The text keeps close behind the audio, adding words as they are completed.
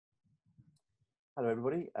Hello,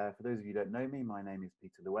 everybody. For those of you who don't know me, my name is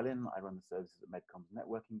Peter Llewellyn. I run the services at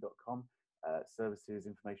MedCommsNetworking.com,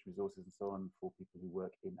 services, information resources, and so on for people who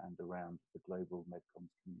work in and around the global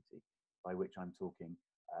MedComms community, by which I'm talking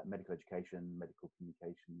medical education, medical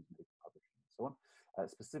communications, medical publishing, and so on.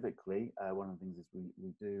 Specifically, one of the things is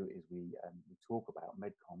we do is we talk about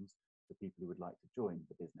MedComms for people who would like to join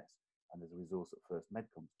the business. And there's a resource at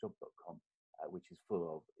FirstMedCommsJob.com, which is full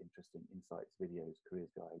of interesting insights, videos,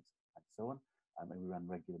 careers guides, and so on. And we run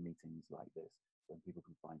regular meetings like this when people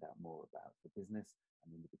can find out more about the business and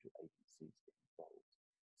individual agencies involved.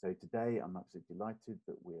 So today I'm absolutely delighted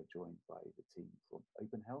that we're joined by the team from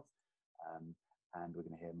Open Health, and we're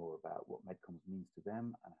going to hear more about what MedComms means to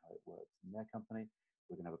them and how it works in their company.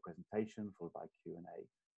 We're going to have a presentation followed by Q&A.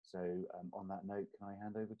 So on that note, can I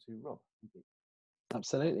hand over to Rob? Thank you.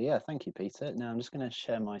 Absolutely, yeah, thank you, Peter. Now I'm just going to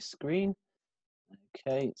share my screen.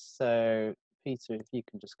 Okay, so Peter, if you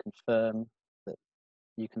can just confirm that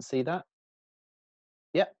you can see that.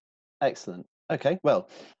 Yeah, excellent. Okay, well,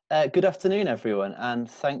 good afternoon, everyone, and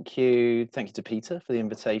thank you to Peter for the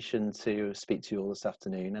invitation to speak to you all this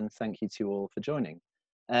afternoon, and thank you to you all for joining.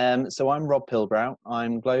 So I'm Rob Pilbrow.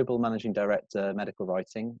 I'm Global Managing Director, Medical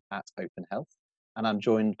Writing at Open Health, and I'm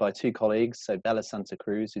joined by two colleagues, so Bella Santa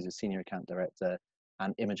Cruz, who's a Senior Account Director,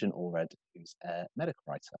 and Imogen Allred, who's a medical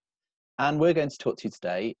writer. And we're going to talk to you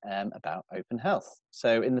today about Open Health.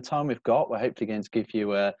 So in the time we've got, we're hopefully going to give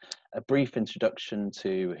you a brief introduction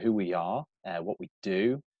to who we are, what we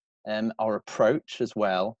do, our approach as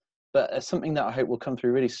well. But something that I hope will come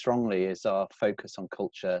through really strongly is our focus on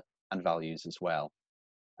culture and values as well.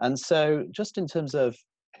 And so just in terms of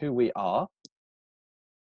who we are,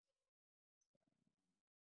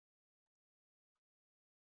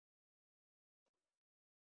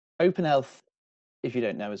 Open Health, if you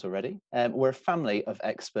don't know us already, we're a family of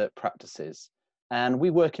expert practices, and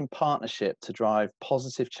we work in partnership to drive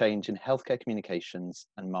positive change in healthcare communications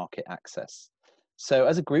and market access. So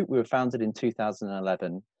as a group, we were founded in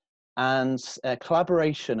 2011, and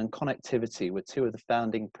collaboration and connectivity were two of the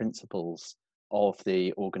founding principles of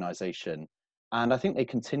the organisation. And I think they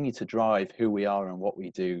continue to drive who we are and what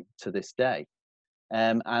we do to this day.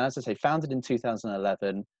 And as I say, founded in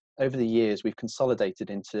 2011, over the years, we've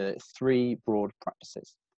consolidated into three broad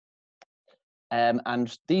practices. And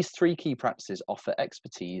these three key practices offer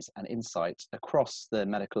expertise and insight across the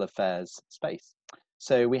medical affairs space.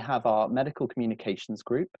 So we have our medical communications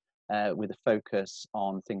group with a focus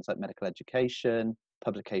on things like medical education,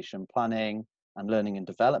 publication planning, and learning and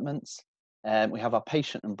development. We have our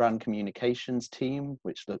patient and brand communications team,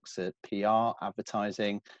 which looks at PR,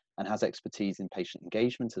 advertising, and has expertise in patient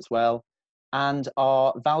engagement as well. And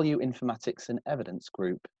our value informatics and evidence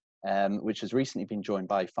group, which has recently been joined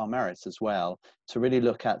by Pharmeris as well, to really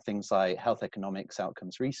look at things like health economics,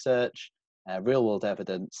 outcomes research, real world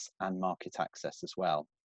evidence, and market access as well.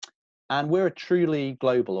 And we're a truly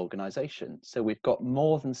global organisation. So we've got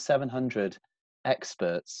more than 700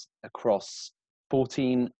 experts across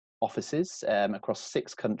 14 offices, across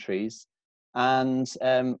 6 countries. And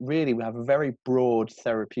really, we have a very broad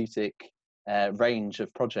therapeutic range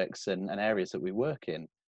of projects and areas that we work in.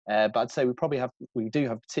 But I'd say we do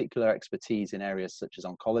have particular expertise in areas such as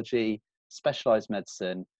oncology, specialised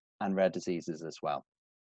medicine, and rare diseases as well.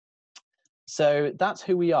 So that's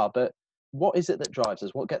who we are. But what is it that drives us?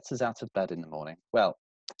 What gets us out of bed in the morning? Well,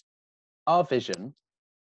 our vision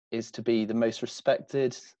is to be the most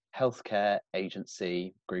respected healthcare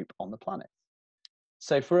agency group on the planet.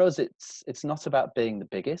 So for us, it's not about being the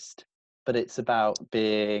biggest, but it's about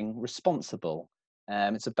being responsible.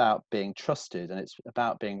 It's about being trusted, and it's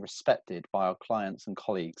about being respected by our clients and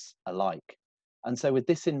colleagues alike. And so with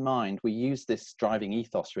this in mind, we use this driving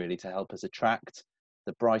ethos really to help us attract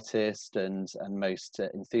the brightest and most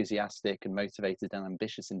enthusiastic and motivated and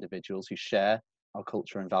ambitious individuals who share our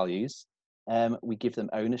culture and values. We give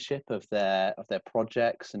them ownership of their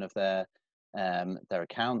projects and of their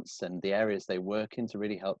accounts and the areas they work in to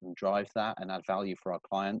really help them drive that and add value for our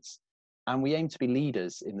clients. And we aim to be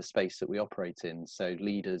leaders in the space that we operate in. So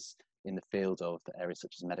leaders in the field of areas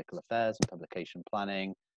such as medical affairs and publication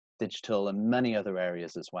planning, digital, and many other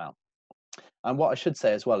areas as well. And what I should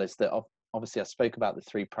say as well is that obviously I spoke about the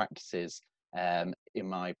 3 practices in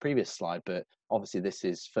my previous slide, but obviously this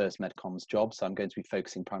is FirstMedCommsJob. So I'm going to be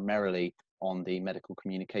focusing primarily on the medical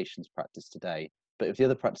communications practice today. But if the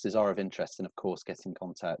other practices are of interest, then of course get in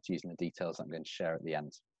contact using the details I'm going to share at the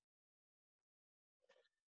end.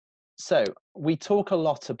 So we talk a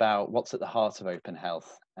lot about what's at the heart of Open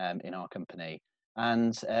Health in our company.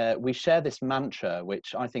 And we share this mantra,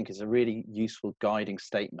 which I think is a really useful guiding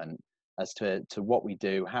statement as to what we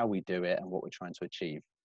do, how we do it, and what we're trying to achieve.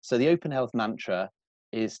 So the Open Health mantra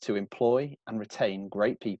is to employ and retain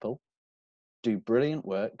great people, do brilliant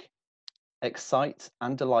work, excite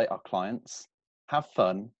and delight our clients, have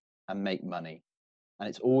fun, and make money. And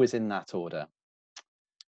it's always in that order.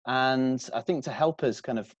 And I think to help us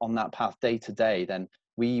kind of on that path day to day, then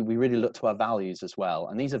we really look to our values as well.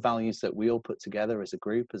 And these are values that we all put together as a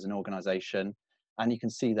group, as an organization. And you can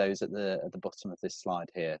see those at the bottom of this slide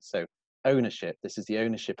here. So ownership, this is the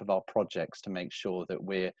ownership of our projects to make sure that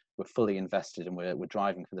we're fully invested and we're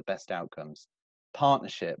driving for the best outcomes.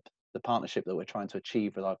 Partnership, the partnership that we're trying to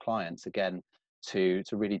achieve with our clients, again, to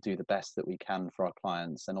really do the best that we can for our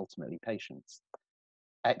clients and ultimately patients.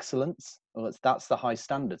 Excellence, well, that's the high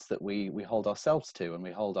standards that we hold ourselves to and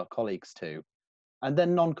we hold our colleagues to. And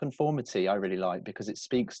then non-conformity I really like, because it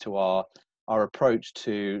speaks to our approach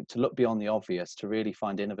to look beyond the obvious, to really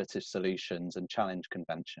find innovative solutions and challenge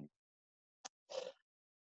convention.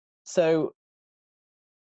 So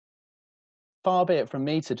far be it from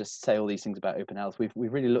me to just say all these things about open health. We've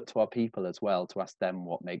really looked to our people as well to ask them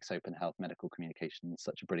what makes open health medical communication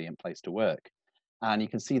such a brilliant place to work. And you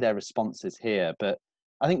can see their responses here. But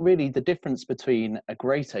I think really the difference between a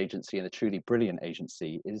great agency and a truly brilliant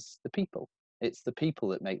agency is the people. It's the people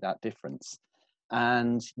that make that difference.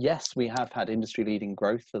 And yes, we have had industry leading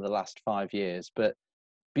growth for the last 5 years, but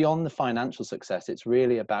beyond the financial success, it's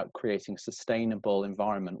really about creating a sustainable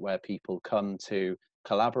environment where people come to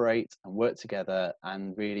collaborate and work together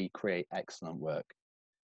and really create excellent work.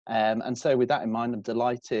 And so with that in mind, I'm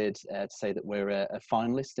delighted to say that we're a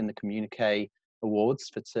finalist in the Communique Awards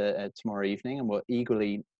for tomorrow evening, and we're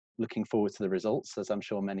eagerly looking forward to the results, as I'm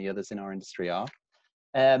sure many others in our industry are.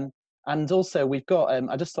 And also we've got,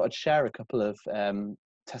 I just thought I'd share a couple of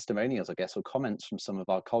testimonials, I guess, or comments from some of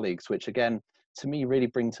our colleagues, which again, to me, really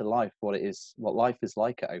bring to life what life is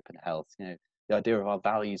like at Open Health. You know, the idea of our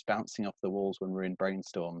values bouncing off the walls when we're in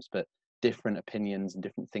brainstorms, but different opinions and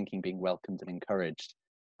different thinking being welcomed and encouraged.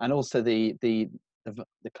 And also the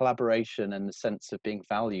collaboration and the sense of being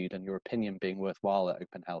valued and your opinion being worthwhile at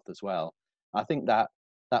Open Health as well. I think that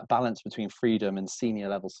balance between freedom and senior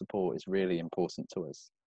level support is really important to us.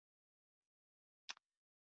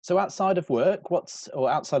 So outside of work, or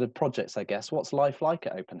outside of projects, I guess, what's life like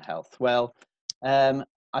at Open Health? Well,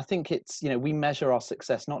 I think it's, we measure our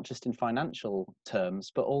success not just in financial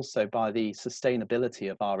terms, but also by the sustainability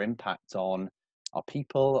of our impact on our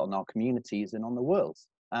people, on our communities, and on the world.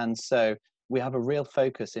 And so we have a real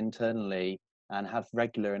focus internally and have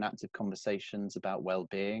regular and active conversations about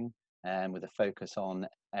well-being, with a focus on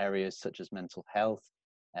areas such as mental health,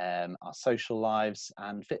 our social lives,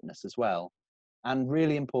 and fitness as well. And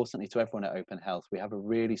really importantly to everyone at Open Health, we have a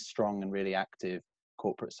really strong and really active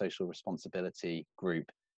corporate social responsibility group,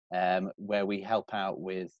 where we help out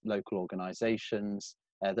with local organisations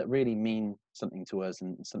that really mean something to us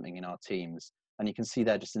and something in our teams. And you can see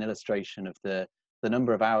there just an illustration of the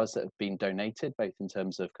number of hours that have been donated, both in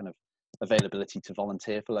terms of kind of availability to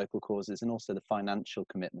volunteer for local causes and also the financial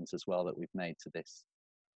commitments as well that we've made to this.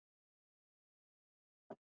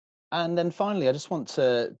 And then finally, I just want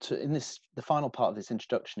to the final part of this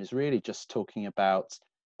introduction is really just talking about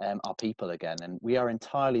our people again. And we are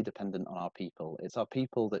entirely dependent on our people. It's our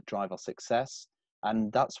people that drive our success.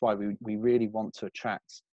 And that's why we really want to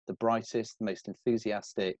attract the brightest, the most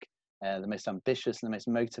enthusiastic, the most ambitious, and the most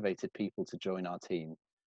motivated people to join our team.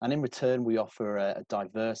 And in return, we offer a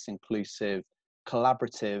diverse, inclusive,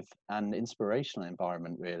 collaborative, and inspirational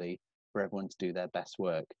environment, really, for everyone to do their best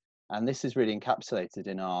work. And this is really encapsulated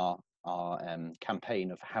in our campaign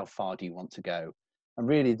of how far do you want to go? And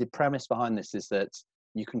really the premise behind this is that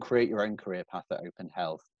you can create your own career path at Open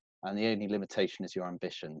Health, and the only limitation is your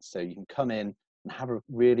ambition. So you can come in and have a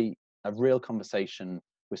real conversation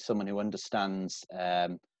with someone who understands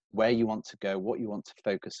where you want to go, what you want to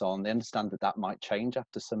focus on. They understand that might change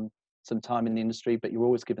after some time in the industry, but you're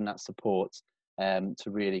always given that support to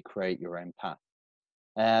really create your own path.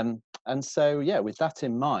 And so, yeah, with that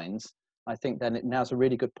in mind, I think then now's a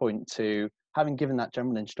really good point to, having given that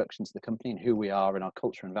general introduction to the company and who we are and our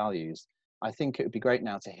culture and values, I think it would be great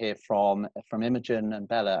now to hear from Imogen and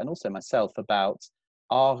Bella and also myself about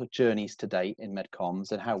our journeys to date in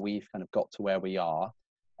MedComms and how we've kind of got to where we are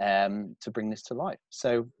to bring this to life.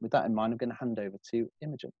 So with that in mind, I'm going to hand over to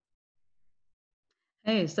Imogen.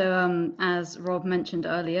 Hey, so as Rob mentioned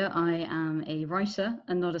earlier, I am a writer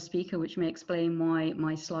and not a speaker, which may explain why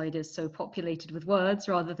my slide is so populated with words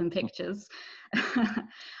rather than pictures.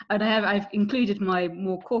 And I've included my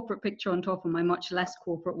more corporate picture on top of my much less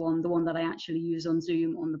corporate one, the one that I actually use on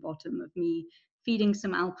Zoom, on the bottom, of me feeding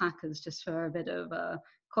some alpacas just for a bit of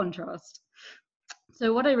contrast.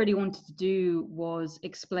 So what I really wanted to do was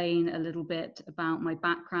explain a little bit about my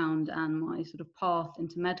background and my sort of path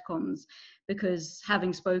into MedComms, because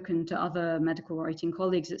having spoken to other medical writing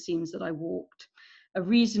colleagues, it seems that I walked a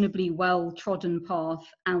reasonably well-trodden path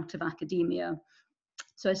out of academia.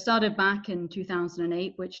 So I started back in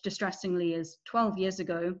 2008, which distressingly is 12 years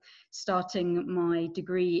ago, starting my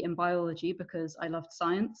degree in biology because I loved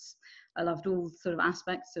science. I loved all sort of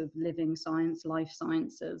aspects of living science, life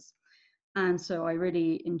sciences. And so I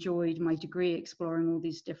really enjoyed my degree exploring all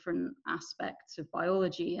these different aspects of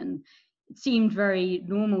biology. And it seemed very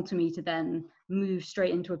normal to me to then move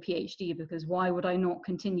straight into a PhD, because why would I not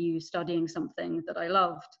continue studying something that I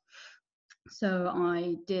loved? So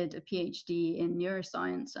I did a PhD in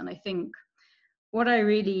neuroscience. And I think what I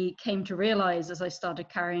really came to realize as I started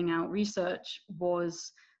carrying out research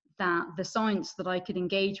was that the science that I could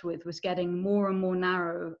engage with was getting more and more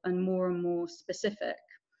narrow and more specific.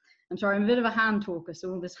 I'm sorry, I'm a bit of a hand talker, so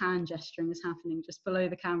all this hand gesturing is happening just below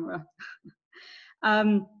the camera.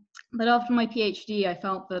 But after my PhD, I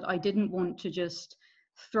felt that I didn't want to just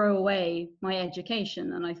throw away my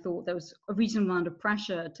education, and I thought there was a reasonable amount of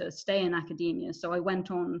pressure to stay in academia. So I went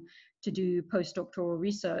on to do postdoctoral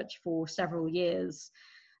research for several years.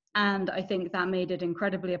 And I think that made it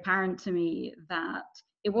incredibly apparent to me that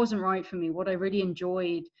it wasn't right for me. What I really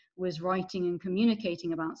enjoyed was writing and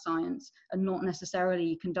communicating about science, and not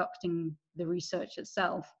necessarily conducting the research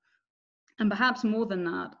itself. And perhaps more than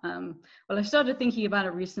that, well, I started thinking about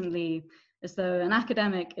it recently as though an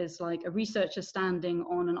academic is like a researcher standing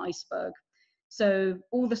on an iceberg. So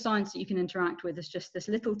all the science that you can interact with is just this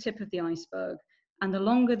little tip of the iceberg. And the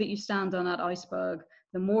longer that you stand on that iceberg,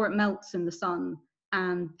 the more it melts in the sun.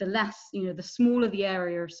 And the less, the smaller the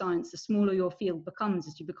area of science, the smaller your field becomes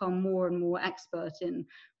as you become more and more expert in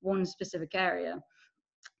one specific area.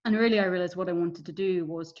 And really, I realized what I wanted to do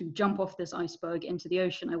was to jump off this iceberg into the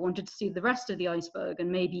ocean. I wanted to see the rest of the iceberg, and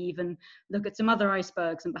maybe even look at some other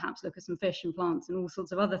icebergs, and perhaps look at some fish and plants and all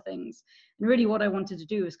sorts of other things. And really what I wanted to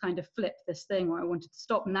do was kind of flip this thing where I wanted to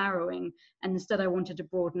stop narrowing, and instead I wanted to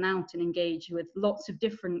broaden out and engage with lots of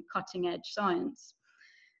different cutting edge science.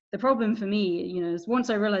 The problem for me, is once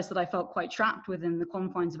I realized that I felt quite trapped within the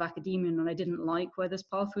confines of academia and I didn't like where this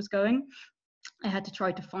path was going, I had to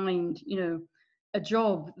try to find, a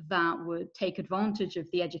job that would take advantage of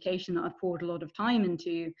the education that I'd poured a lot of time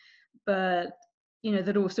into, but,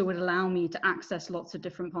 that also would allow me to access lots of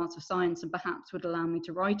different parts of science, and perhaps would allow me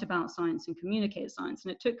to write about science and communicate science.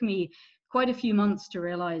 And it took me quite a few months to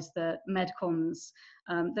realize that MedComms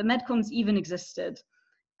even existed.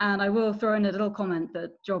 And I will throw in a little comment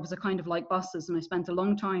that jobs are kind of like buses, and I spent a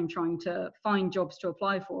long time trying to find jobs to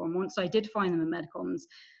apply for. And once I did find them in MedComms,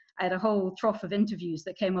 I had a whole trough of interviews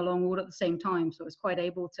that came along all at the same time. So I was quite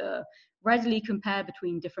able to readily compare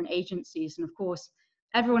between different agencies. And of course,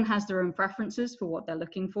 everyone has their own preferences for what they're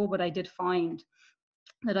looking for, but I did find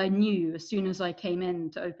that I knew as soon as I came in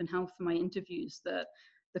to Open Health for my interviews that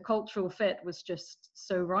the cultural fit was just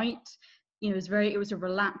so right. It was a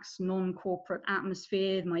relaxed, non-corporate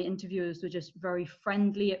atmosphere. My interviewers were just very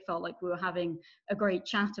friendly. It felt like we were having a great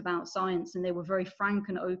chat about science, and they were very frank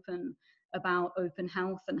and open about Open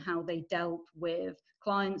Health and how they dealt with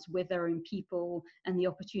clients, with their own people, and the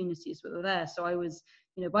opportunities that were there. So I was,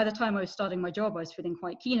 by the time I was starting my job, I was feeling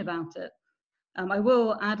quite keen about it. I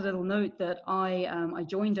will add a little note that I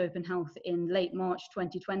joined Open Health in late March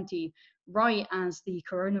 2020, right as the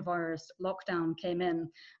coronavirus lockdown came in.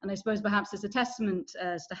 And I suppose perhaps it's a testament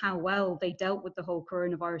as to how well they dealt with the whole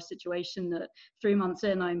coronavirus situation that 3 months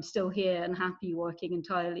in, I'm still here and happy working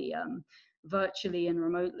entirely virtually and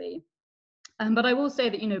remotely. But I will say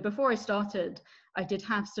that, before I started, I did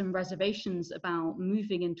have some reservations about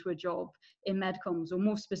moving into a job in MedComms, or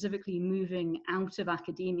more specifically, moving out of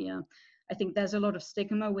academia. I think there's a lot of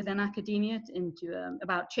stigma within academia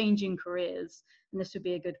about changing careers. And this would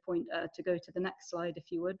be a good point to go to the next slide,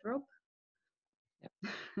 if you would, Rob.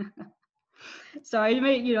 Yep. So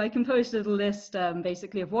I composed a little list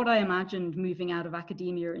basically of what I imagined moving out of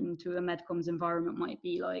academia into a MedComms environment might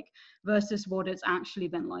be like versus what it's actually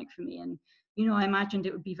been like for me. And I imagined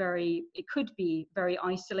it could be very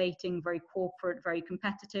isolating, very corporate, very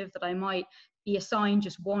competitive, that I might be assigned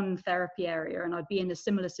just one therapy area, and I'd be in a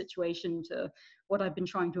similar situation to what I've been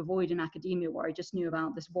trying to avoid in academia, where I just knew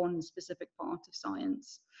about this one specific part of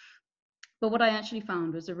science. But what I actually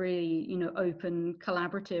found was a really, open,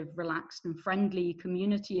 collaborative, relaxed and friendly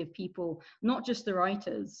community of people, not just the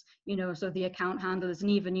writers, so the account handlers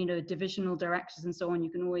and even, divisional directors and so on.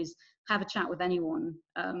 You can always have a chat with anyone,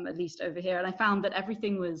 at least over here. And I found that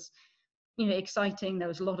everything was, exciting. There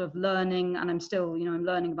was a lot of learning, and I'm still, I'm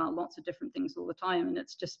learning about lots of different things all the time. And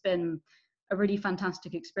it's just been a really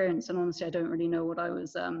fantastic experience. And honestly, I don't really know what I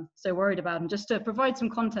was so worried about. And just to provide some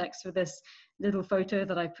context for this little photo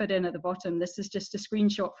that I put in at the bottom, this is just a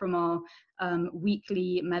screenshot from our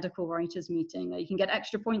weekly medical writers meeting. You can get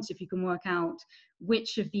extra points if you can work out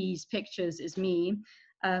which of these pictures is me.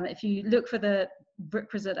 If you look for the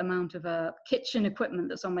requisite amount of kitchen equipment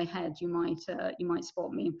that's on my head, you might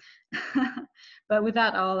spot me. But with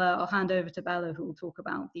that, I'll hand over to Bella, who will talk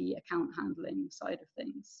about the account handling side of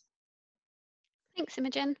things. Thanks,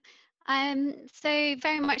 Imogen. So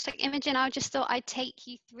very much like Imogen, I just thought I'd take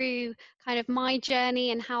you through kind of my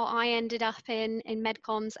journey and how I ended up in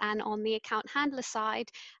MedComms and on the account handler side,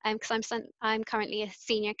 because I'm currently a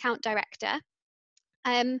senior account director.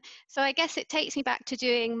 So I guess it takes me back to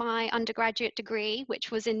doing my undergraduate degree,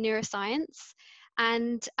 which was in neuroscience.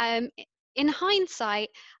 And in hindsight,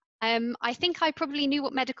 I think I probably knew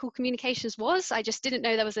what medical communications was. I just didn't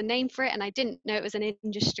know there was a name for it, and I didn't know it was an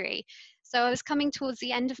industry. So I was coming towards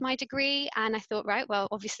the end of my degree, and I thought, right, well,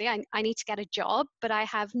 obviously I need to get a job, but I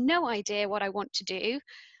have no idea what I want to do.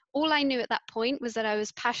 All I knew at that point was that I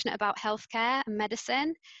was passionate about healthcare and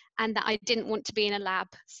medicine, and that I didn't want to be in a lab.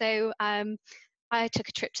 So I took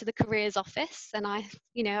a trip to the careers office, and I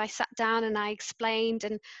sat down and I explained,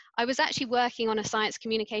 and I was actually working on a science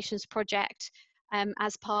communications project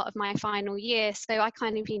as part of my final year. So I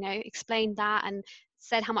kind of, explained that and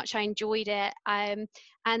said how much I enjoyed it. And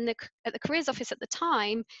at the careers office at the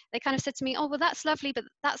time, they kind of said to me, "Oh, well, that's lovely, but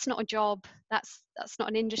that's not a job. That's not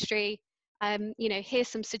an industry. Here's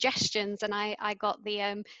some suggestions." And I got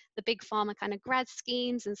the big pharma kind of grad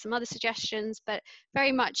schemes and some other suggestions, but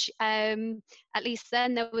very much, at least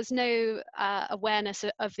then, there was no awareness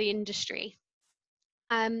of the industry.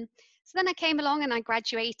 So then I came along and I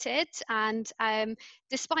graduated, and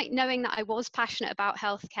despite knowing that I was passionate about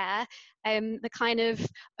healthcare, the kind of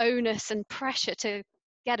onus and pressure to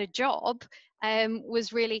get a job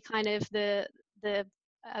was really kind of the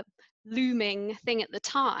looming thing at the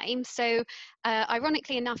time. So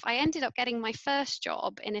ironically enough, I ended up getting my first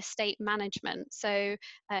job in estate management, so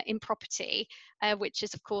in property, which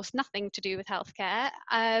is of course nothing to do with healthcare.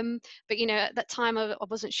 But at that time I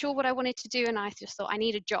wasn't sure what I wanted to do, and I just thought I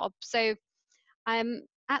need a job. So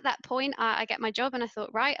at that point I get my job, and I thought,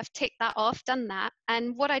 right, I've ticked that off, done that.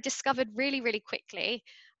 And what I discovered really, really quickly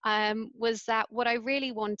was that what I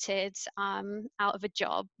really wanted out of a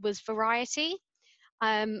job was variety.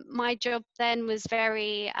 My job then was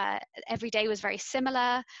every day was very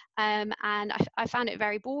similar, and I found it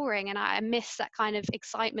very boring, and I miss that kind of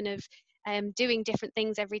excitement of doing different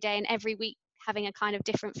things every day, and every week having a kind of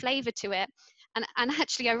different flavor to it. And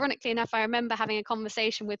actually, ironically enough, I remember having a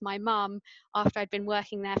conversation with my mum after I'd been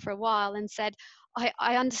working there for a while, and said,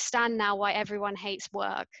 I understand now why everyone hates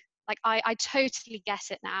work. Like, I totally get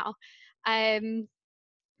it now.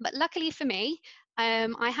 But luckily for me,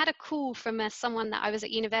 I had a call from someone that I was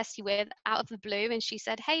at university with out of the blue, and she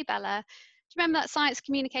said, "Hey Bella, do you remember that science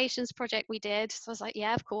communications project we did?" So I was like,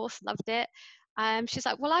 "Yeah, of course, loved it." She's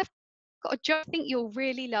like, "Well, I've got a job, I think you'll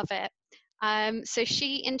really love it." So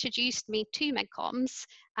she introduced me to MedComms,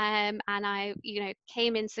 and I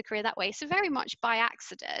came into the career that way. So very much by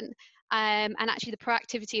accident, and actually the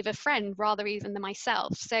proactivity of a friend rather even than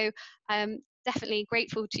myself. So definitely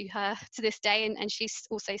grateful to her to this day, and she's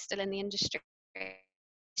also still in the industry.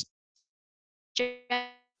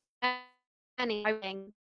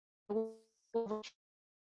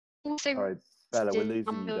 Sorry, Bella, we're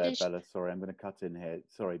losing you there, Bella. Sorry, I'm going to cut in here.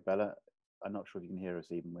 Sorry, Bella, I'm not sure if you can hear us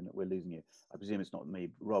even when we're losing you. I presume it's not me.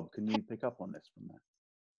 Rob, can you pick up on this from there?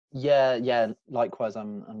 Yeah. Likewise,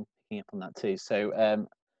 I'm picking up on that too. So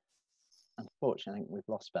unfortunately, I think we've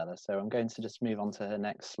lost Bella. So I'm going to just move on to her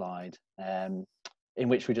next slide, in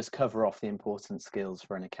which we just cover off the important skills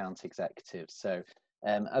for an account executive. So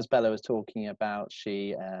as Bella was talking about,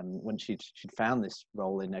 she when she'd found this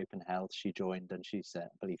role in Open Health, she joined, and I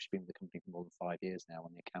believe she's been with the company for more than 5 years now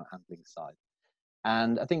on the account handling side.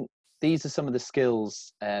 And I think these are some of the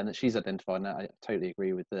skills that she's identified, and I totally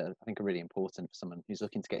agree with that. I think are really important for someone who's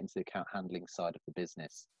looking to get into the account handling side of the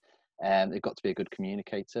business. They've got to be a good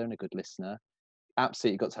communicator and a good listener.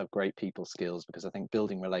 Absolutely got to have great people skills, because I think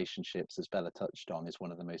building relationships, as Bella touched on, is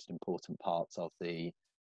one of the most important parts of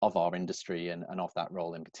our industry and of that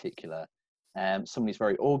role in particular. Someone who's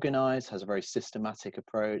very organized, has a very systematic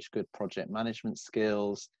approach, good project management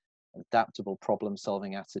skills, adaptable problem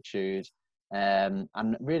solving attitude, and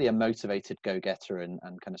really a motivated go-getter and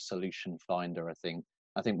kind of solution finder. I think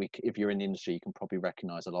if you're in the industry, you can probably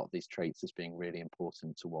recognize a lot of these traits as being really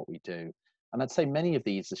important to what we do. And I'd say many of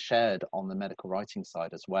these are shared on the medical writing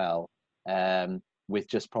side as well, with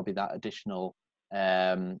just probably that additional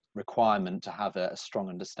requirement to have a strong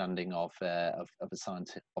understanding of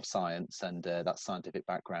science and that scientific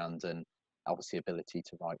background, and obviously ability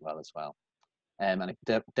to write well as well. And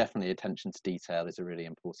definitely attention to detail is a really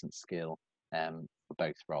important skill for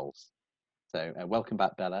both roles. So welcome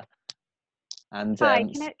back, Bella. And hi,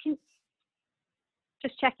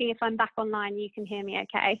 just checking if I'm back online, you can hear me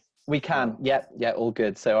okay? We can, yeah, all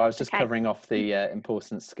good. So I was just covering off the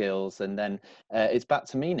important skills, and then it's back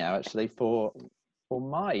to me now, actually, for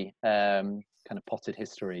my kind of potted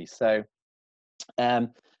history. So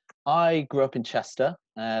I grew up in Chester,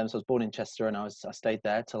 so I was born in Chester, and I stayed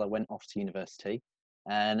there till I went off to university.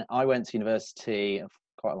 And I went to university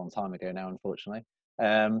quite a long time ago now, unfortunately,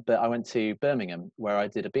 but I went to Birmingham, where I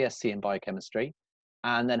did a BSc in biochemistry.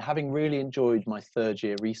 And then, having really enjoyed my third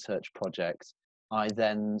year research project, I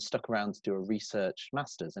then stuck around to do a research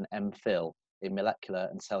master's, an MPhil in molecular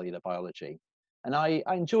and cellular biology. And I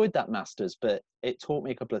enjoyed that master's, but it taught me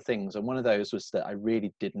a couple of things. And one of those was that I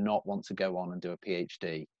really did not want to go on and do a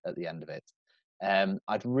PhD at the end of it.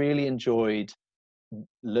 I'd really enjoyed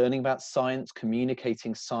learning about science,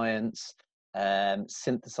 communicating science,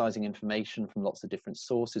 synthesizing information from lots of different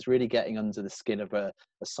sources, really getting under the skin of a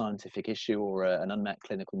scientific issue or an unmet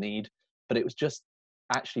clinical need. But it was just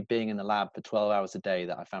actually being in the lab for 12 hours a day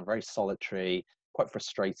that I found very solitary, quite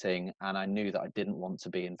frustrating, and I knew that I didn't want to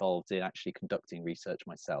be involved in actually conducting research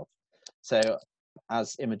myself. So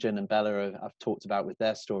as Imogen and Bella have talked about with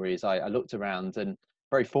their stories, I looked around, and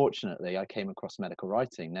very fortunately I came across medical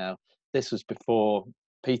writing. Now, this was before,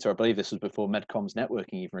 Peter, I believe this was before MedComms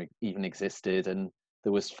networking even existed, and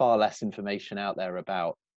there was far less information out there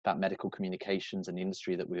about medical communications and the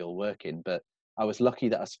industry that we all work in. But I was lucky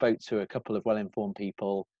that I spoke to a couple of well-informed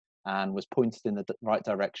people and was pointed in the right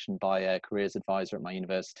direction by a careers advisor at my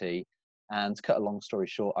university. And to cut a long story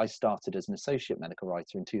short, I started as an associate medical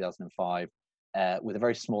writer in 2005 with a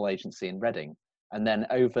very small agency in Reading. And then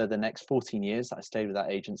over the next 14 years that I stayed with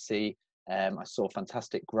that agency, I saw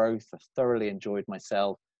fantastic growth. I thoroughly enjoyed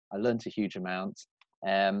myself. I learned a huge amount.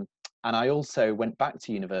 And I also went back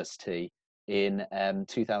to university in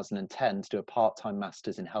 2010 to do a part-time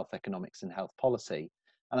master's in health economics and health policy.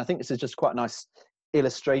 And I think this is just quite a nice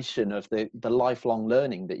illustration of the lifelong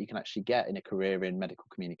learning that you can actually get in a career in medical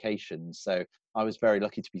communications. So I was very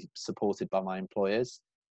lucky to be supported by my employers.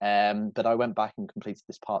 But I went back and completed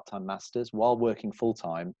this part-time master's while working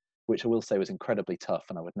full-time, which I will say was incredibly tough,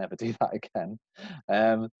 and I would never do that again.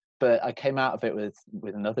 But I came out of it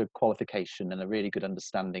with another qualification and a really good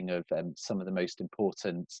understanding of some of the most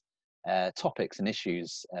important topics and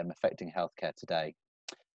issues affecting healthcare today.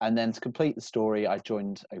 And then to complete the story, I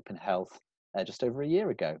joined Open Health just over a year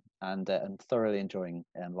ago, and thoroughly enjoying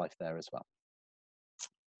life there as well.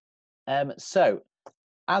 So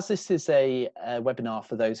as this is a webinar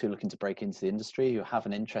for those who are looking to break into the industry, who have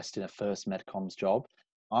an interest in a first MedComms job,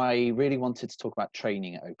 I really wanted to talk about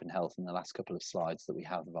training at Open Health in the last couple of slides that we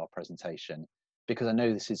have of our presentation, because I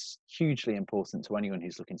know this is hugely important to anyone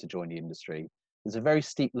who's looking to join the industry. There's a very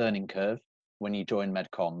steep learning curve when you join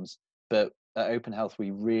MedComms, but at Open Health,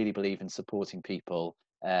 we really believe in supporting people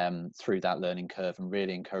through that learning curve and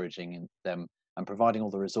really encouraging them and providing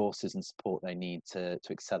all the resources and support they need to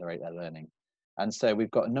accelerate their learning. And so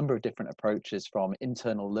we've got a number of different approaches, from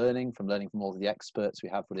internal learning, from learning from all of the experts we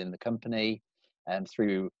have within the company, and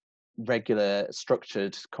through regular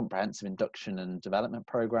structured comprehensive induction and development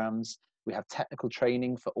programs. We have technical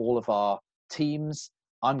training for all of our teams.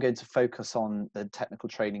 I'm going to focus on the technical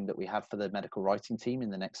training that we have for the medical writing team in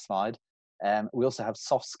the next slide. We also have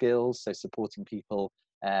soft skills, so supporting people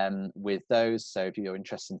with those. So if you're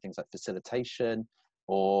interested in things like facilitation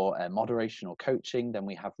or moderation or coaching, then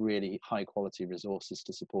we have really high quality resources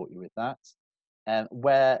to support you with that.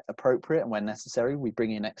 Where appropriate and when necessary, we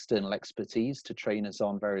bring in external expertise to train us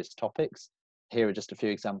on various topics. Here are just a few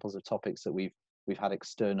examples of topics that we've had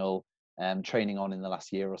external training on in the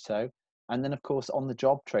last year or so. And then, of course,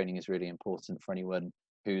 on-the-job training is really important for anyone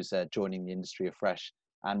who's joining the industry afresh.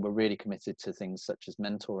 And we're really committed to things such as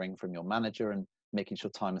mentoring from your manager and making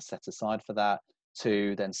sure time is set aside for that,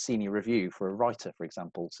 to then senior review for a writer, for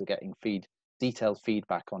example, so getting detailed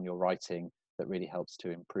feedback on your writing that really helps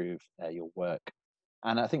to improve your work.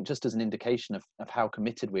 And I think just as an indication of how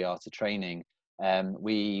committed we are to training,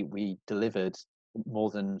 we delivered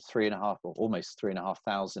more than 3,500 or almost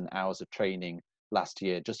 3,500 hours of training last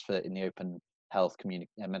year just in the Open Health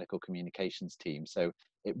medical communications team. So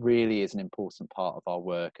it really is an important part of our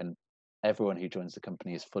work, and everyone who joins the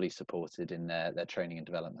company is fully supported in their training and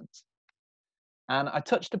development. And I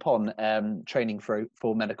touched upon training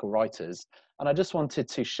for medical writers, and I just wanted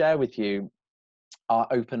to share with you our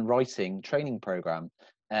open writing training program.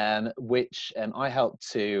 which I helped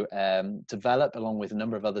to develop along with a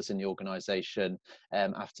number of others in the organisation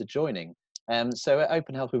after joining. So at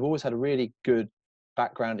Open Health, we've always had a really good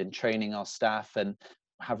background in training our staff and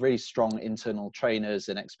have really strong internal trainers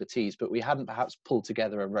and expertise, but we hadn't perhaps pulled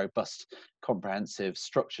together a robust, comprehensive,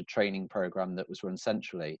 structured training program that was run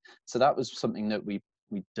centrally. So that was something that we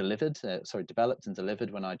developed and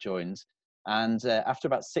delivered when I joined. And after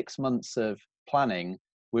about 6 months of planning,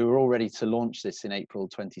 we were all ready to launch this in April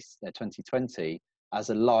 2020 as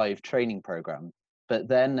a live training program. But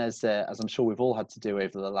then, as I'm sure we've all had to do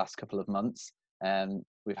over the last couple of months,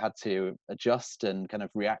 we've had to adjust and kind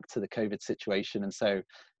of react to the COVID situation. And so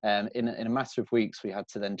in a matter of weeks, we had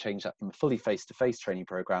to then change that from a fully face-to-face training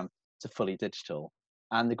program to fully digital.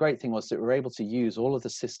 And the great thing was that we were able to use all of the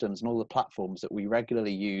systems and all the platforms that we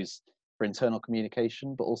regularly use for internal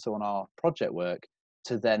communication, but also on our project work,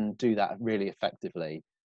 to then do that really effectively.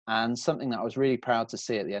 And something that I was really proud to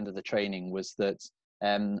see at the end of the training was that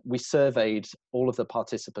we surveyed all of the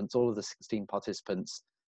participants, all of the 16 participants,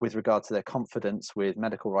 with regard to their confidence with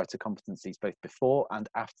medical writer competencies, both before and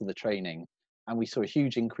after the training. And we saw a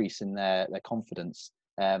huge increase in their confidence.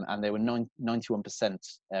 And they were 91%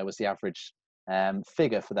 was the average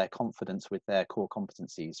figure for their confidence with their core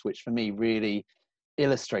competencies, which for me really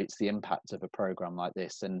illustrates the impact of a program like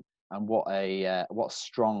this, and what a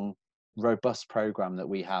strong, robust program that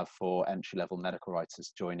we have for entry-level medical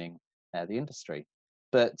writers joining the industry.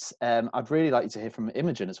 But I'd really like to hear from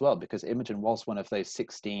Imogen as well, because Imogen was one of those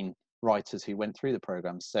 16 writers who went through the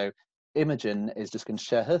program. So Imogen is just going to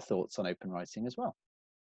share her thoughts on open writing as well.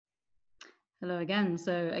 Hello again.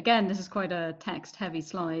 So again, this is quite a text-heavy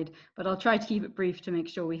slide, but I'll try to keep it brief to make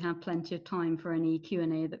sure we have plenty of time for any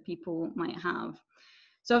Q&A that people might have.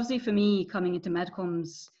 So obviously for me, coming into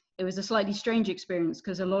MedComms, it was a slightly strange experience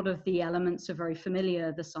because a lot of the elements are very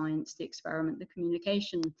familiar, the science, the experiment, the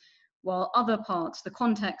communication, while other parts, the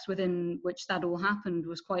context within which that all happened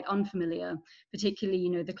was quite unfamiliar, particularly, you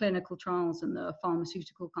know, the clinical trials and the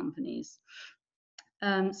pharmaceutical companies.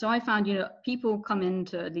 So I found, you know, people came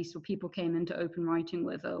into open writing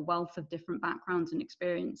with a wealth of different backgrounds and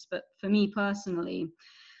experience. But for me personally,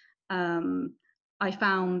 I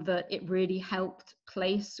found that it really helped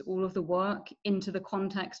place all of the work into the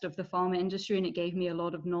context of the pharma industry, and it gave me a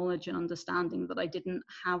lot of knowledge and understanding that I didn't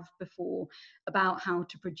have before about how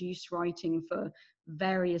to produce writing for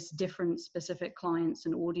various different specific clients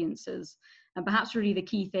and audiences. And perhaps really the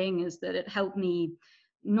key thing is that it helped me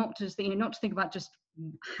not to think about just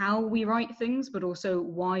how we write things, but also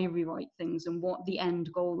why we write things and what the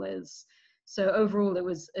end goal is. So overall, it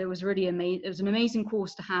was really amazing. It was an amazing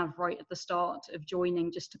course to have right at the start of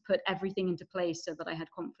joining, just to put everything into place so that I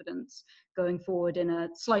had confidence going forward in a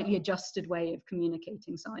slightly adjusted way of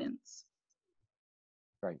communicating science.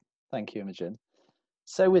 Great, thank you, Imogen.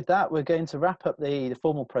 So with that, we're going to wrap up the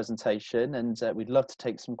formal presentation, and we'd love to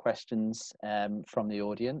take some questions from the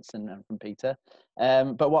audience and from Peter.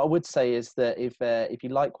 But what I would say is that if you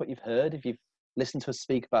like what you've heard, if you've listened to us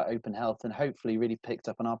speak about open health and hopefully really picked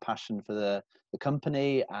up on our passion for the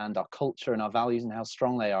company and our culture and our values and how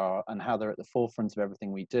strong they are and how they're at the forefront of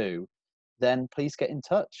everything we do, then please get in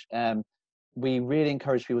touch. We really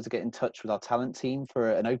encourage people to get in touch with our talent team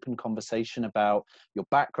for an open conversation about your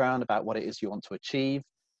background, about what it is you want to achieve.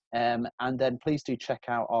 And then please do check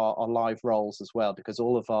out our live roles as well, because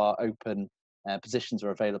all of our open positions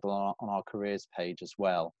are available on our careers page as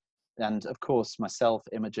well. And of course, myself,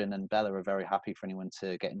 Imogen and Bella are very happy for anyone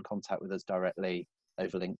to get in contact with us directly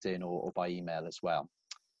over LinkedIn or by email as well.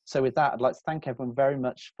 So with that, I'd like to thank everyone very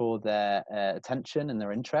much for their attention and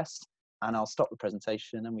their interest. And I'll stop the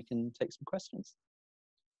presentation and we can take some questions.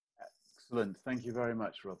 Excellent. Thank you very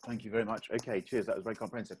much, Rob. Thank you very much. Okay, cheers. That was very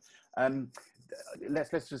comprehensive. Let's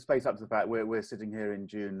just space up to the fact we're sitting here in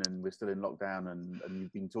June and we're still in lockdown, and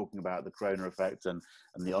you've been talking about the corona effect and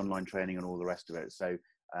the online training and all the rest of it. So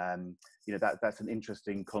you know, that's an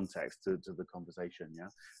interesting context to the conversation. Yeah,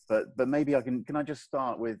 but maybe can I just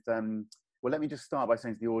start with well, let me just start by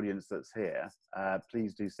saying to the audience that's here,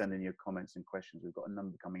 please do send in your comments and questions. We've got a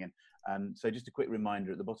number coming in. So just a quick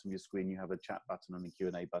reminder, at the bottom of your screen, you have a chat button and a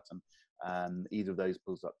Q&A button. Either of those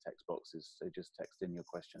pulls up text boxes. So just text in your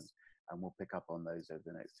questions and we'll pick up on those over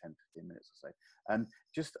the next 10, 15 minutes or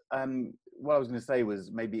so. What I was going to say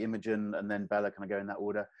was maybe Imogen and then Bella, can I go in that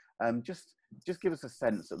order? Just give us a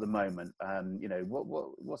sense at the moment, you know,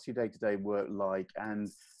 what's your day-to-day work like? And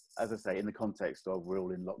as I say, in the context of we're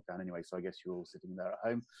all in lockdown anyway, so I guess you're all sitting there at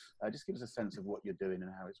home. Just give us a sense of what you're doing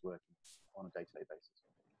and how it's working on a day-to-day basis.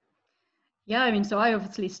 Yeah, I mean, so I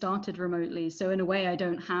obviously started remotely. So in a way, I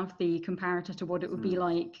don't have the comparator to what it would be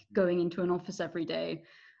like going into an office every day.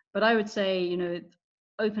 But I would say, you know,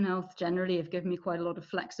 Open Health generally have given me quite a lot of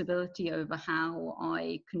flexibility over how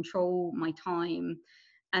I control my time,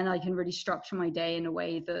 and I can really structure my day in a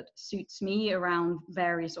way that suits me around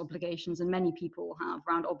various obligations, and many people have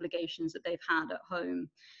around obligations that they've had at home.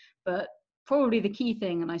 But probably the key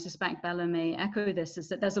thing, and I suspect Bella may echo this, is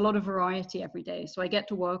that there's a lot of variety every day. So I get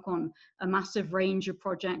to work on a massive range of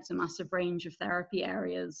projects, a massive range of therapy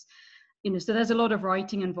areas. So there's a lot of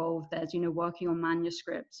writing involved. There's, working on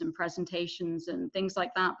manuscripts and presentations and things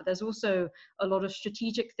like that. But there's also a lot of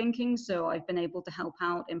strategic thinking. So I've been able to help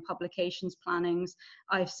out in publications plannings.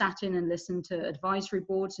 I've sat in and listened to advisory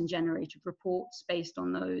boards and generated reports based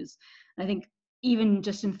on those. And I think even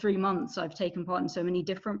just in 3 months, I've taken part in so many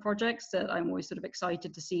different projects that I'm always sort of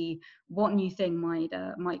excited to see what new thing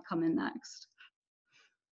might come in next.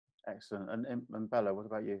 Excellent. And Bella, what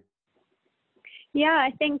about you? Yeah,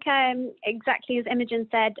 I think exactly as Imogen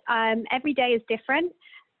said, every day is different,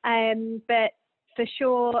 but for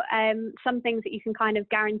sure, some things that you can kind of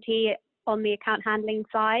guarantee on the account handling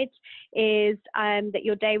side is that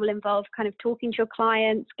your day will involve kind of talking to your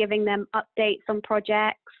clients, giving them updates on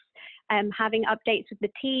projects, having updates with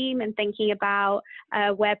the team and thinking about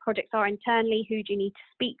where projects are internally, who do you need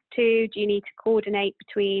to speak to, do you need to coordinate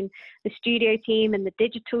between the studio team and the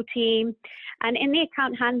digital team. And in the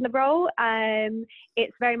account handler role,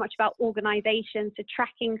 it's very much about organization, so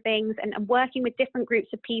tracking things and working with different groups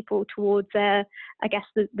of people towards, I guess,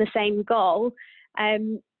 the same goal.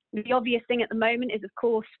 The obvious thing at the moment is, of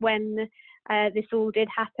course, when this all did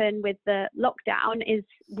happen with the lockdown, is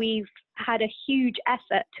we've had a huge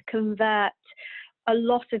effort to convert a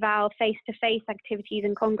lot of our face-to-face activities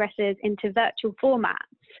and congresses into virtual formats.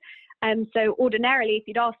 So ordinarily, if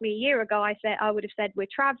you'd asked me a year ago, I would have said, we're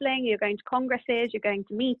traveling, you're going to congresses, you're going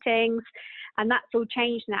to meetings, and that's all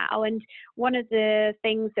changed now. And one of the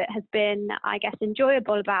things that has been, I guess,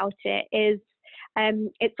 enjoyable about it is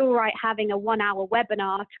it's all right having a 1-hour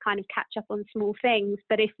webinar to kind of catch up on small things,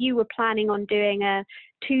 but if you were planning on doing a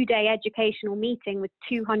 2-day educational meeting with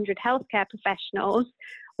 200 healthcare professionals,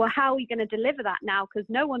 well, how are we going to deliver that now? Because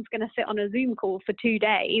no one's going to sit on a Zoom call for 2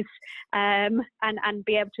 days and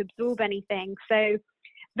be able to absorb anything. So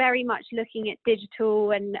very much looking at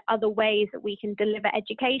digital and other ways that we can deliver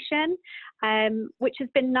education, which has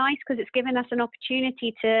been nice because it's given us an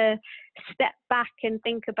opportunity to step back and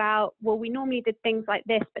think about, well, we normally did things like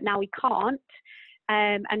this, but now we can't,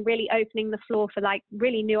 and really opening the floor for like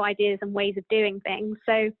really new ideas and ways of doing things.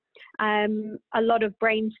 So a lot of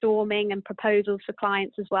brainstorming and proposals for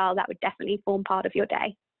clients as well, that would definitely form part of your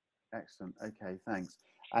day. Excellent. Okay, thanks.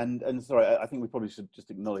 And sorry, I think we probably should just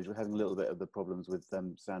acknowledge we're having a little bit of the problems with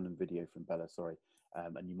sound and video from Bella, sorry.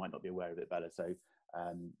 And you might not be aware of it, Bella, so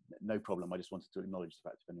no problem. I just wanted to acknowledge the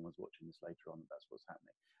fact if anyone's watching this later on, that's what's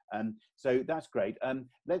happening. So that's great.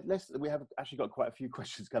 We have actually got quite a few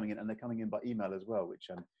questions coming in, and they're coming in by email as well, which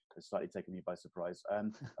has slightly taken me by surprise.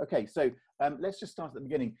 Okay, so let's just start at the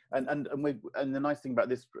beginning. And the nice thing about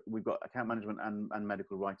this, we've got account management and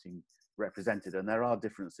medical writing represented, and there are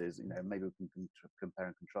differences. Maybe we can compare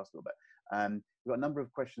and contrast a little bit. We've got a number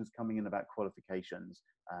of questions coming in about qualifications,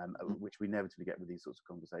 which we inevitably get with these sorts of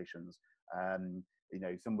conversations.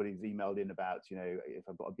 Somebody's emailed in about, if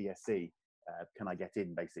I've got a BSc, can I get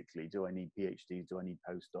in, basically? Do I need PhDs? Do I need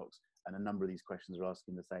postdocs? And a number of these questions are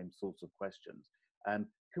asking the same sorts of questions.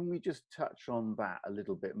 Can we just touch on that a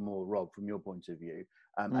little bit more, Rob, from your point of view,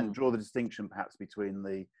 and draw the distinction perhaps between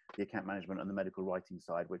the account management and the medical writing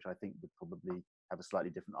side, which I think would probably have a slightly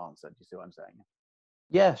different answer. Do you see what I'm saying?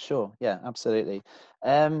 Yeah, sure. Yeah, absolutely.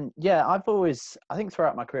 Yeah, I think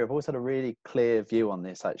throughout my career, I've always had a really clear view on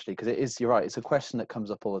this, actually, because you're right, it's a question that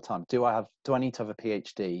comes up all the time. Do I need to have a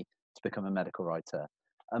PhD to become a medical writer?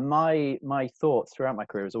 And my thought throughout my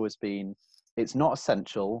career has always been, it's not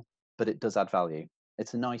essential, but it does add value.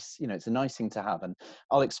 It's a nice thing to have. And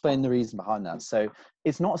I'll explain the reason behind that. So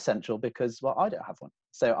it's not essential because, well, I don't have one.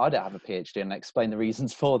 So I don't have a PhD, and I explain the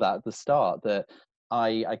reasons for that at the start, that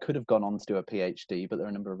I could have gone on to do a PhD, but there are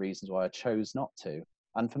a number of reasons why I chose not to.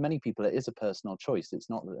 And for many people, it is a personal choice. It's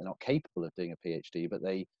not that they're not capable of doing a PhD, but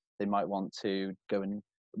they might want to go and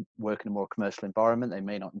work in a more commercial environment. They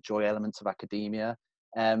may not enjoy elements of academia.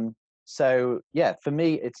 So yeah, for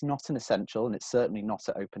me, it's not an essential, and it's certainly not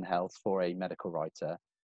at Open Health for a medical writer.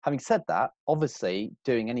 Having said that, obviously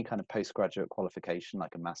doing any kind of postgraduate qualification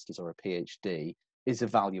like a master's or a PhD is a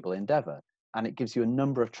valuable endeavor, and it gives you a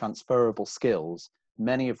number of transferable skills,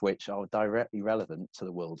 many of which are directly relevant to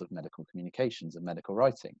the world of medical communications and medical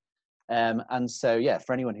writing. And so, yeah,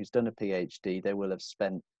 for anyone who's done a PhD, they will have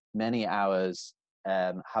spent many hours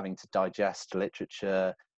having to digest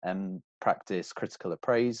literature and practice critical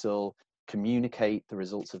appraisal, communicate the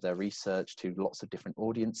results of their research to lots of different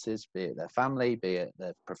audiences, be it their family, be it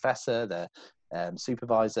their professor, their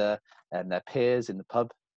supervisor, and their peers in the pub.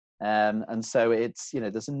 And so it's,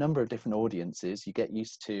 there's a number of different audiences. You get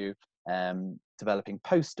used to developing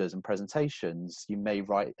posters and presentations. You may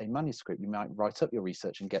write a manuscript, you might write up your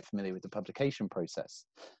research and get familiar with the publication process.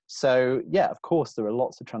 So yeah, of course, there are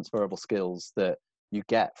lots of transferable skills that you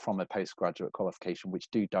get from a postgraduate qualification, which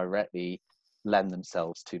do directly lend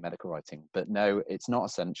themselves to medical writing. But no, it's not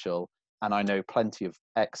essential. And I know plenty of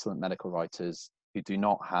excellent medical writers who do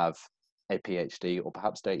not have a PhD, or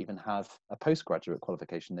perhaps don't even have a postgraduate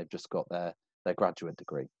qualification. They've just got their graduate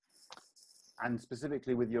degree. And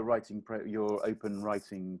specifically with your your open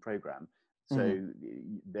writing program, so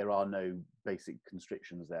there are no basic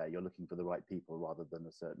constrictions there. You're looking for the right people rather than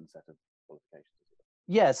a certain set of qualifications.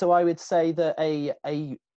 Yeah, so I would say that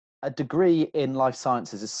a degree in life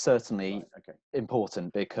sciences is certainly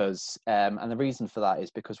important, because and the reason for that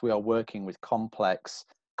is because we are working with complex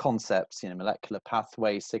concepts, molecular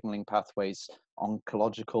pathways, signaling pathways,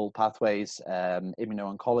 oncological pathways,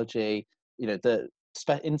 immuno-oncology,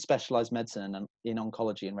 in specialized medicine and in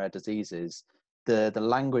oncology and rare diseases, the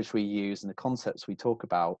language we use and the concepts we talk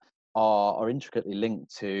about are intricately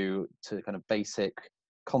linked to kind of basic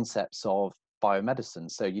concepts of biomedicine.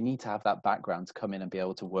 So you need to have that background to come in and be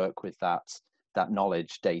able to work with that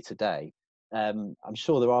knowledge day to day. I'm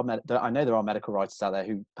sure I know there are medical writers out there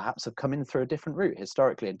who perhaps have come in through a different route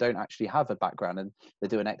historically and don't actually have a background, and they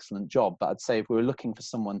do an excellent job. But I'd say if we were looking for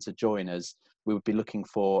someone to join us, we would be looking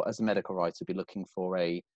for, as a medical writer, be looking for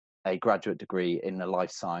a graduate degree in the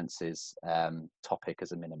life sciences topic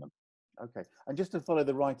as a minimum. Okay, and just to follow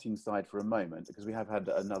the writing side for a moment, because we have had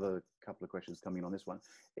another couple of questions coming on this one.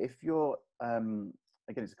 If you're, again,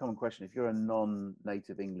 it's a common question, if you're a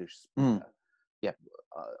non-native English speaker, yeah,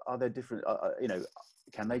 are there different,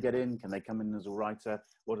 can they get in? Can they come in as a writer?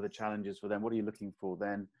 What are the challenges for them? What are you looking for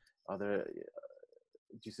then? Are there,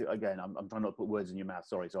 do you see, again, I'm trying not to put words in your mouth,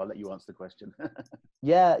 sorry, so I'll let you answer the question.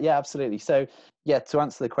 Yeah, absolutely. So yeah, to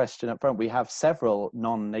answer the question up front, we have several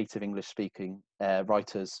non-native English speaking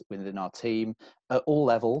writers within our team at all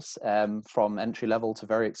levels, from entry level to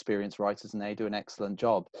very experienced writers, and they do an excellent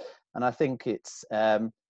job. And I think it's,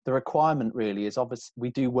 the requirement really is, obviously we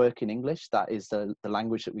do work in English. That is the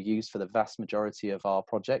language that we use for the vast majority of our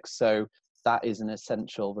projects. So that is an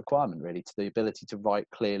essential requirement really, to the ability to write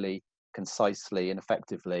clearly, concisely and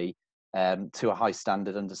effectively, to a high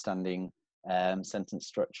standard, understanding sentence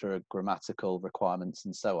structure, grammatical requirements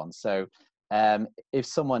and so on. So if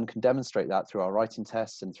someone can demonstrate that through our writing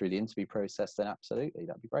tests and through the interview process, then absolutely,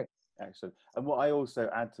 that'd be great. Excellent. And what I also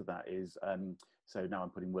add to that is, so now I'm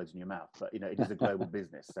putting words in your mouth, but it is a global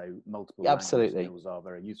business, so multiple language skills are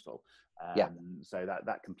very useful. So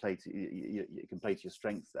that can play to you can play to your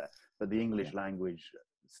strengths there, but the English language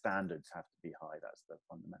standards have to be high. That's the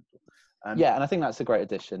fundamental. And I think that's a great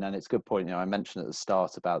addition, and it's a good point. I mentioned at the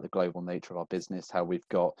start about the global nature of our business, how we've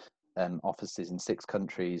got offices in 6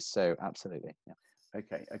 countries. So absolutely,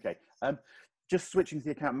 Okay. Just switching to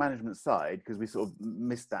the account management side, because we sort of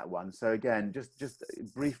missed that one. So again, just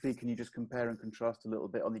briefly, can you just compare and contrast a little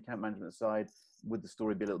bit on the account management side? Would the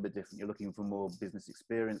story be a little bit different? You're looking for more business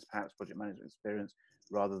experience, perhaps project management experience,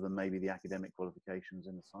 rather than maybe the academic qualifications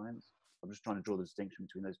in the science? I'm just trying to draw the distinction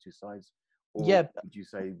between those two sides. Or would you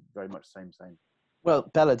say very much same? Well,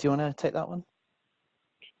 Bella, do you want to take that one?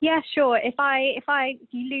 Yeah, sure. If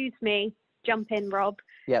you lose me, jump in, Rob.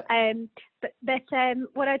 Yeah. But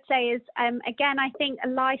what I'd say is, again, I think a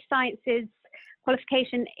life sciences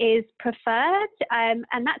qualification is preferred, and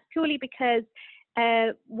that's purely because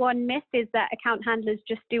one myth is that account handlers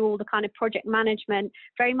just do all the kind of project management.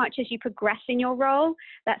 Very much as you progress in your role,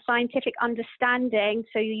 that scientific understanding,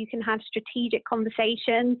 so you can have strategic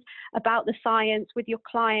conversations about the science with your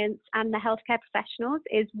clients and the healthcare professionals,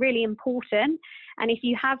 is really important. And if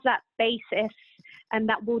you have that basis, and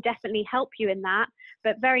that will definitely help you in that.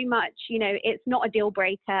 But very much, it's not a deal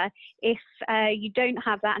breaker if you don't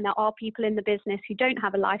have that, and there are people in the business who don't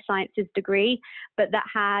have a life sciences degree, but that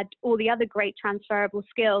had all the other great transferable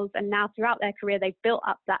skills, and now throughout their career they've built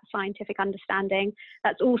up that scientific understanding.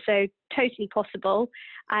 That's also totally possible.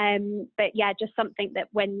 But yeah, just something that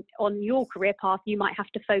when on your career path you might have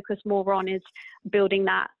to focus more on is building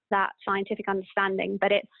that scientific understanding.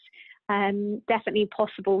 But it's definitely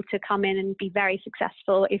possible to come in and be very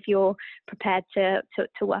successful if you're prepared to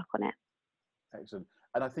work on it. Excellent.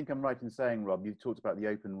 And I think I'm right in saying, Rob, you've talked about the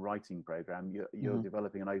open writing program. You're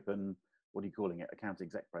developing an open, what are you calling it, account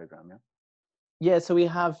exec program, yeah? Yeah, so we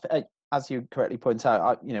have, as you correctly point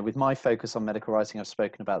out, with my focus on medical writing, I've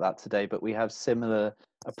spoken about that today, but we have similar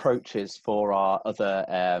approaches for our other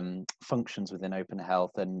functions within Open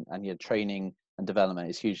Health, and training and development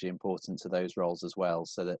is hugely important to those roles as well,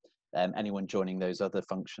 so that anyone joining those other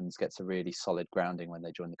functions gets a really solid grounding when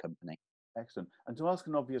they join the company. Excellent. And to ask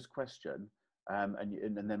an obvious question,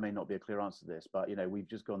 and there may not be a clear answer to this, but we've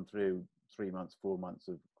just gone through 3 months, 4 months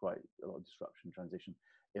of quite a lot of disruption, transition.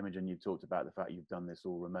 Imogen, you've talked about the fact you've done this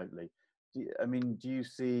all remotely. Do you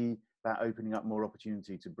see that opening up more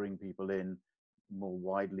opportunity to bring people in more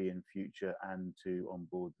widely in future and to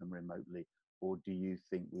onboard them remotely? Or do you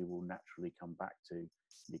think we will naturally come back to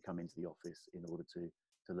you come into the office in order to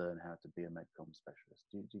learn how to be a MedComm specialist?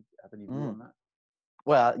 Do you have any view on that?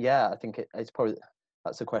 Well, yeah, I think it's probably,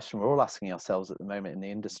 that's a question we're all asking ourselves at the moment in the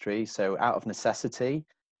industry. So out of necessity,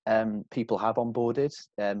 people have onboarded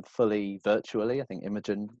fully virtually. I think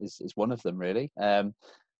Imogen is one of them, really.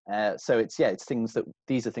 So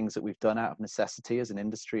these are things that we've done out of necessity as an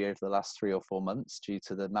industry over the last 3 or 4 months due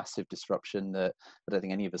to the massive disruption that I don't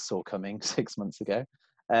think any of us saw coming 6 months ago.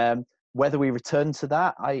 Whether we return to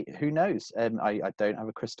that, who knows? I don't have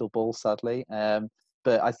a crystal ball, sadly.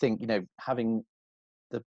 But I think, having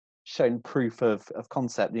shown proof of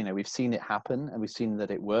concept, we've seen it happen and we've seen that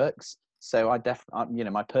it works. So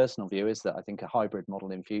my personal view is that I think a hybrid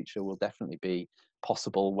model in future will definitely be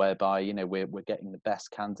possible, whereby we're getting the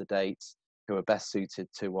best candidates who are best suited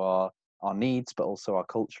to our needs, but also our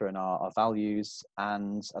culture and our values.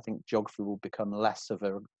 And I think geography will become less of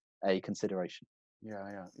a consideration.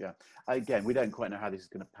 Yeah. Again, we don't quite know how this is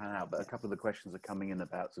going to pan out, but a couple of the questions are coming in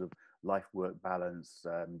about sort of life-work balance,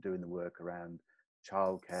 doing the work around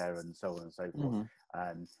childcare and so on and so forth.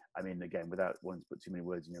 And I mean, again, without wanting to put too many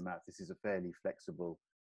words in your mouth, this is a fairly flexible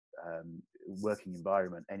working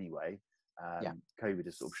environment anyway. COVID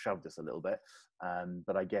has sort of shoved us a little bit,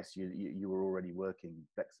 but I guess you were already working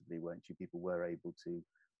flexibly, weren't you? People were able to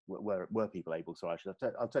were people able, sorry,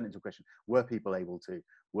 I'll turn it into a question. Were people able to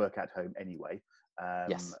work at home anyway?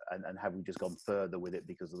 Yes. And have we just gone further with it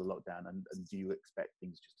because of the lockdown? And do you expect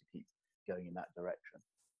things just to keep going in that direction?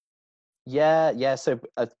 Yeah. So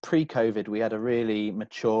pre-COVID, we had a really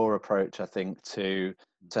mature approach, I think, to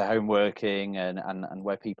home working and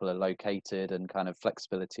where people are located, and kind of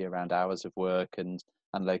flexibility around hours of work and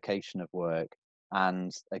location of work.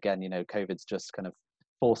 And again, COVID's just kind of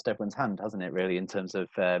forced everyone's hand, hasn't it, really, in terms of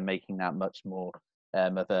making that much more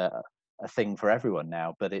of a thing for everyone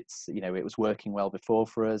now. But it's, it was working well before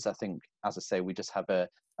for us. I think, as I say, we just have a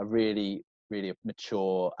really, really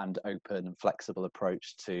mature and open and flexible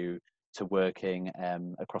approach to working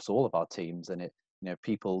across all of our teams. And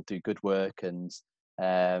people do good work and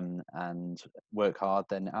work hard,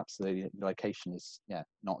 then absolutely location is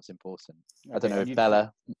not as important. Okay. I don't know if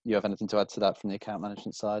Bella, you have anything to add to that from the account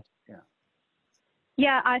management side?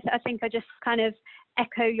 I think I just kind of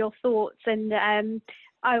echo your thoughts, and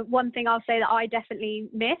one thing I'll say that I definitely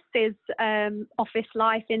miss is office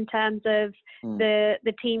life, in terms of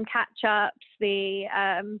the team catch-ups, the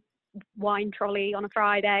wine trolley on a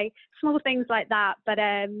Friday, small things like that. But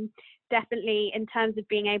definitely in terms of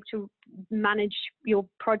being able to manage your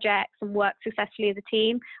projects and work successfully as a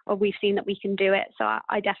team, or we've seen that we can do it. So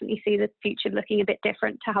I definitely see the future looking a bit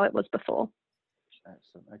different to how it was before.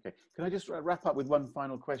 Excellent. Okay, can I just wrap up with one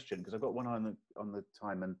final question, because I've got one eye on the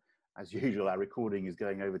time, and as usual our recording is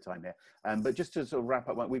going over time here. But just to sort of wrap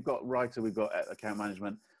up, we've got writer, we've got account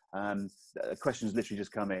management. Questions literally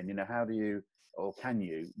just come in. How do you, or can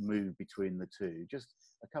you, move between the two? Just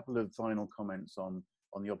a couple of final comments on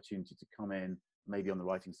the opportunity to come in, maybe on the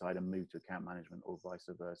writing side, and move to account management, or vice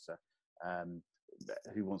versa.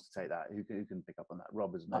 Who wants to take that? Who can pick up on that?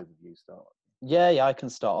 Rob, as an overview start. Yeah, I can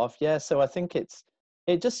start off. Yeah, so I think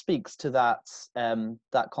it just speaks to that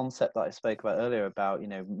concept that I spoke about earlier about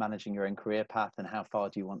managing your own career path and how far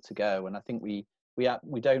do you want to go. And I think we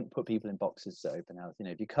don't put people in boxes at Open Health.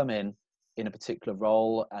 If you come in a particular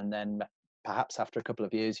role, and then perhaps after a couple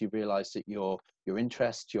of years you realise that your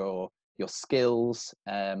interest, your skills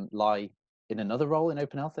lie in another role in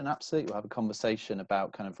Open Health, then absolutely we'll have a conversation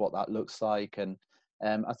about kind of what that looks like. And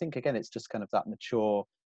I think again it's just kind of that mature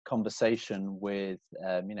conversation with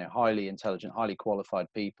highly intelligent, highly qualified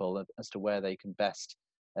people as to where they can best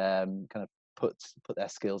kind of put their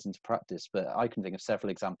skills into practice. But I can think of several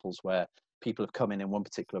examples where people have come in one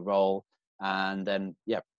particular role, and then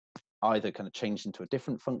either kind of changed into a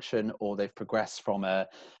different function, or they've progressed from a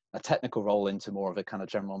technical role into more of a kind of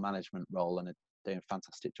general management role, and are doing a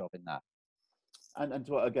fantastic job in that. And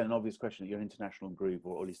to, again, an obvious question, you're an international group,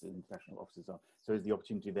 or at least the international offices are. So is the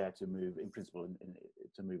opportunity there to move, in principle,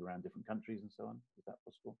 to move around different countries and so on? Is that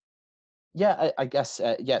possible? Yeah, I guess,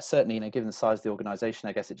 yeah, certainly, given the size of the organization,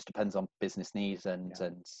 I guess it just depends on business needs and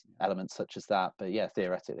elements such as that. But yeah,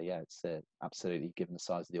 theoretically, yeah, it's absolutely given the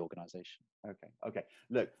size of the organization. Okay.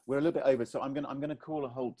 Look, we're a little bit over, so I'm gonna call a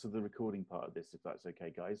halt to the recording part of this, if that's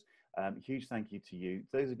okay, guys. Huge thank you to you.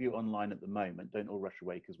 Those of you online at the moment, don't all rush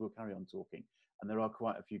away because we'll carry on talking. And there are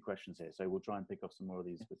quite a few questions here, so we'll try and pick off some more of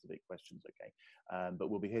these specific questions, okay? But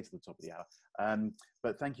we'll be here to the top of the hour.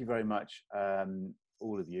 But thank you very much,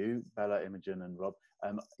 all of you, Bella, Imogen, and Rob.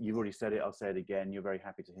 You've already said it, I'll say it again. You're very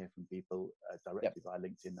happy to hear from people directly via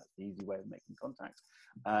LinkedIn. That's the easy way of making contact.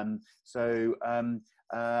 And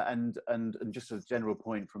just a general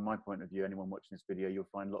point from my point of view, anyone watching this video, you'll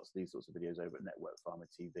find lots of these sorts of videos over at Network Pharma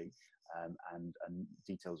TV, and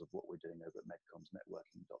details of what we're doing over at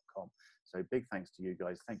MedCommsNetworking.com. So big thanks to you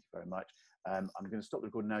guys. Thank you very much. I'm going to stop the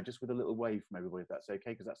recording now just with a little wave from everybody, if that's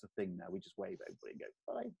okay, because that's the thing now. We just wave at everybody and go,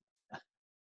 bye.